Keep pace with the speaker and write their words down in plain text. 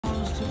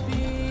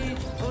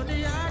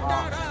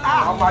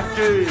Mama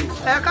J.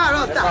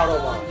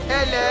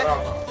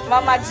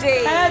 Mama J.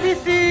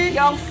 BC.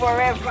 Young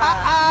forever.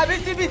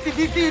 BC,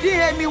 you didn't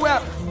hear me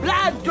well.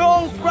 Blood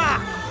don't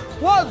crack.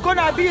 What's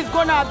gonna be is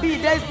gonna be.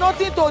 There's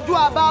nothing to do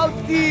about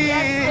it.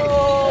 Yes,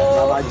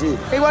 Mama J.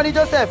 Hey, what did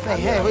Joseph?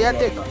 Hey, we are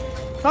taking.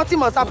 Nothing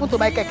must happen to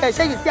my keke.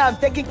 Say you see I'm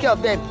taking care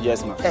of them.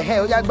 Yes, ma'am. Hey,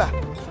 Oyagba.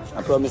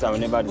 I promise I will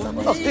never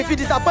disappoint you. If you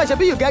disappoint,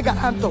 maybe you get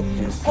Anto.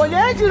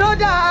 Hey,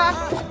 Jiroda.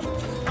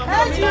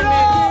 Hey,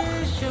 Jiro.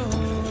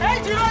 Hey,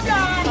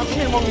 Jiroda. I'm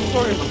here, Mommy.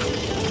 Sorry.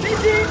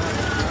 Lizzie.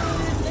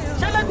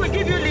 Shall I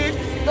give you leave?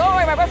 Don't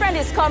worry, my boyfriend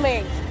is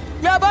coming.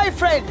 Your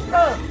boyfriend?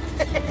 Oh.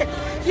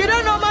 You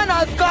don't know man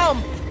has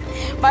come.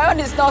 My own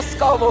is not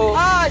scum. You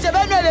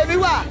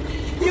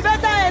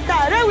better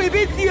enter. Then we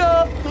beat you.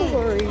 Don't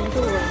worry.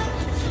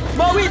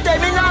 But wait a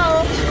minute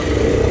now.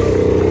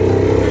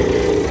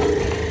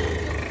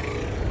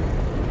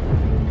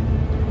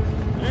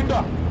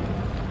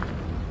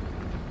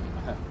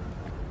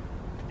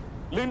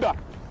 Linda.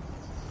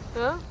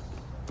 Huh?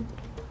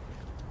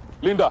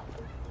 Linda,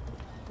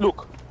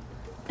 look.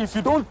 If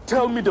you don't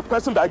tell me the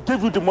person that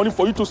gave you the money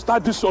for you to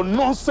start this your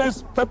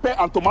nonsense pepper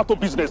and tomato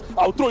business,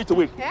 I'll throw it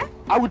away. Eh?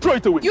 I will throw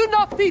it away. You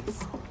not fit.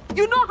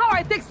 You know how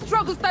I take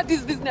struggle to start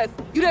this business.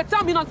 You dey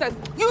tell me nonsense.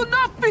 You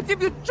not fit.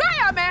 If you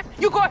try, man,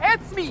 you go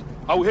hate me.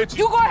 I will hate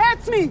you. You go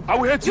hate me. I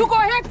will hate you. You go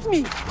hate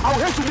me. I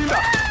will hate you, Linda.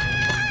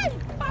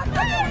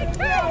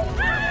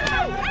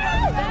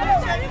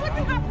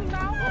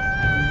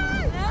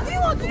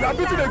 You are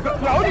beating the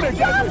ground. You are holding the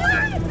ground.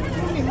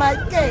 In my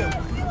case,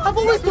 I've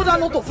always told her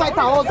not to fight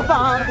her husband.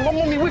 No,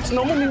 mommy, wait.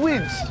 No, mommy,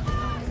 wait.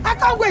 I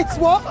can't wait,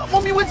 what?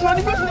 Mommy, wait,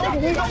 man.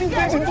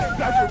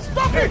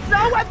 Stop it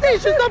now. I think you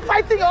should stop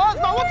fighting your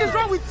husband. What is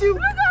wrong with you?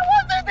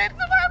 What did it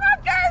to my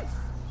market?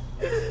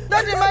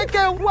 Daddy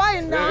Michael,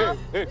 why now?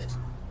 Hey.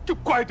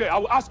 Keep quiet there. I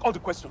will ask all the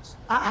questions.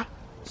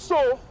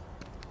 So,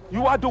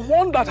 you are the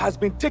one that has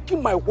been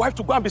taking my wife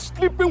to go and be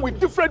sleeping with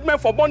different men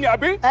for money,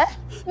 Abi?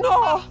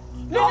 No.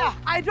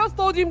 I just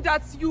told him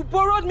that you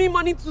borrowed me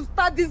money to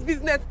start this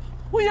business.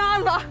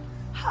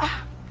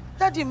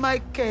 Daddy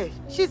Michael,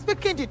 she's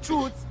speaking the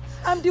truth.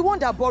 I'm the one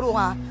that borrowed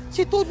her.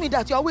 She told me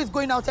that you're always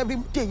going out every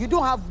day. You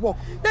don't have work.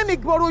 Let me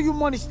borrow you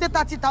money. She said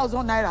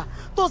 30,000 naira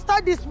to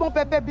start this small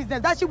pepper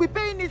business. That she will be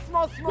paying it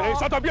small. Hey,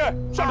 shut up here.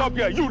 Shut up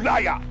here. You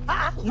liar.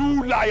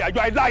 You liar. You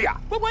are a liar.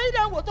 But when you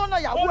don't turn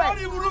on your way.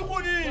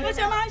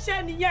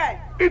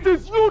 It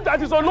is you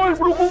that is annoying,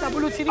 Furuku.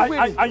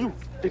 And you,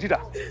 Dedida,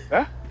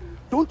 eh?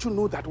 Don't you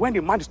know that when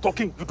a man is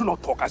talking, you do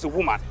not talk as a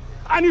woman?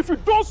 And if you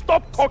don't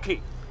stop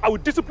talking, I will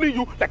discipline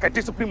you like I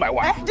discipline my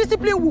wife.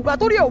 Discipline who?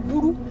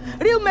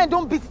 Real men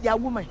don't beat their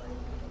women.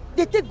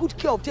 They take good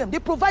care of them. They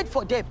provide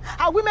for them.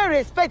 And women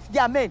respect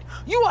their men.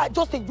 You are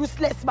just a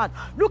useless man.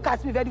 Look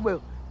at me very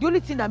well. The only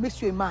thing that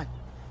makes you a man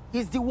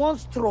is the one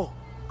straw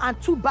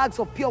and 2 bags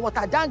of pure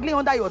water dangling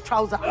under your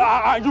trouser.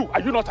 Are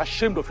you not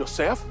ashamed of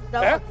yourself?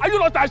 Eh? Are you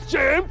not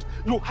ashamed?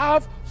 You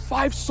have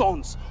 5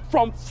 sons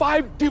from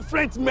 5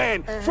 different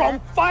men, from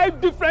 5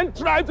 different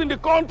tribes in the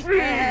country.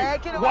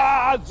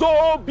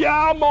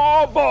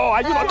 Wazobiamobo.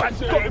 Are you not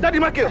ashamed? Daddy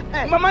Michael,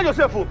 mind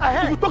yourself.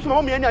 If you talk to my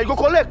mommy anyhow, you go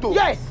collect.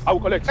 Yes. I will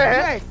collect.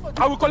 Yes.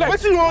 I will collect.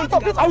 What do you want?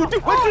 I will do.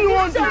 What do you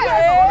want?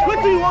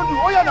 What do you want?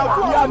 Oh yeah, now.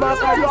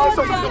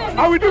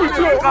 I will deal with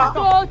you.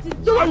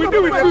 I will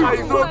deal with you.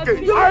 It's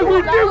okay. I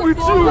will deal with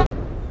you.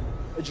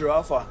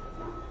 Giraffe.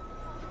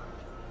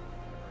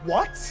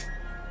 What?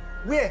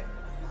 Where?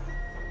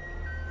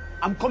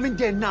 I'm coming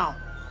there now.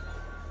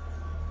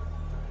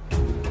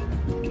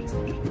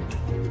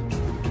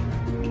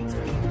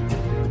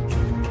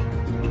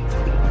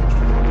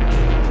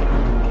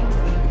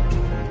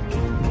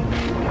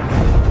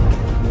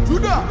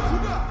 Judah!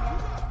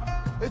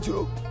 Hey,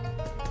 Joe.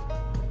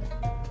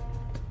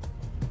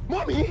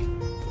 Mommy?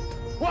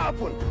 What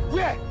happened?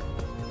 Where?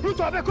 You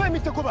two have called me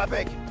to come back.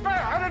 Hey,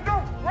 I don't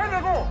know. Where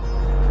they go?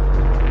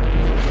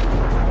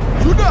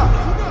 Judah!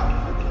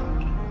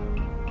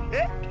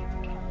 Eh?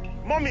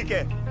 Mommy,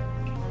 ke?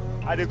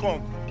 I dey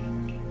come.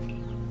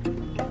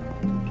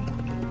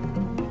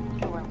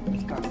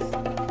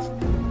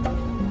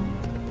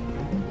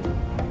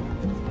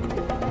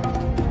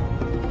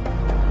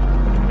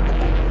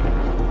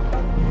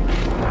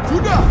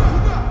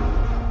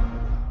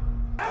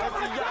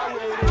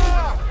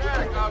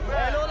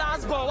 Hello,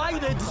 last ball. Why you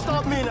dey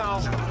disturb me now?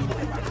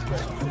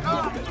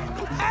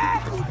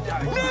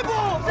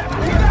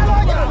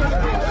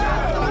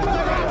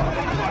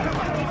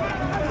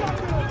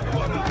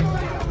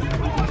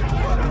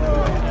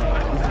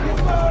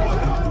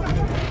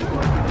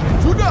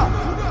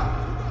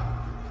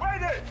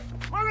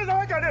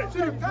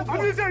 I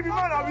mean, say if you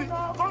man, I will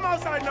come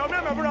outside now. Me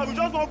and my brother will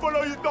just won't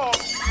follow you down.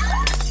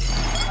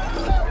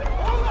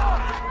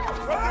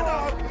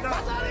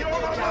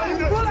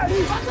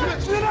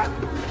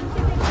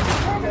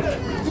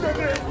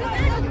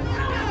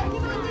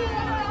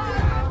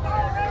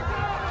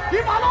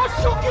 If I don't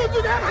shoot you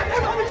today, I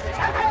never will.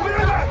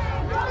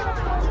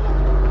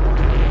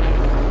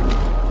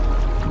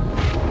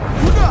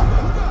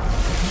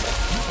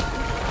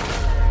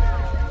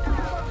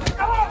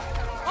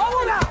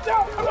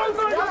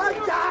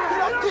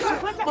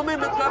 Mommy,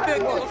 my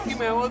baby was asking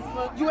my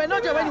husband. You were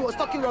not there when he was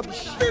talking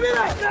rubbish. Leave me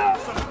right now!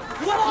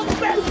 You want to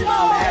spend it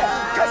on me?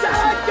 Because I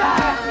like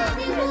that!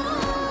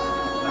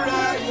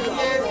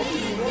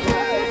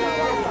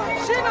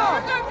 Shino!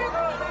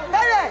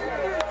 Hey!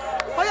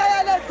 Oh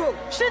yeah, let's go.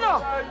 Shino!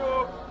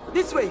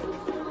 This way.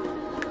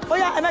 Oh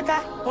yeah,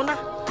 Emeka, Mona.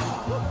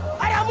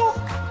 Ayamu!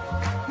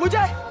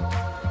 Mujay!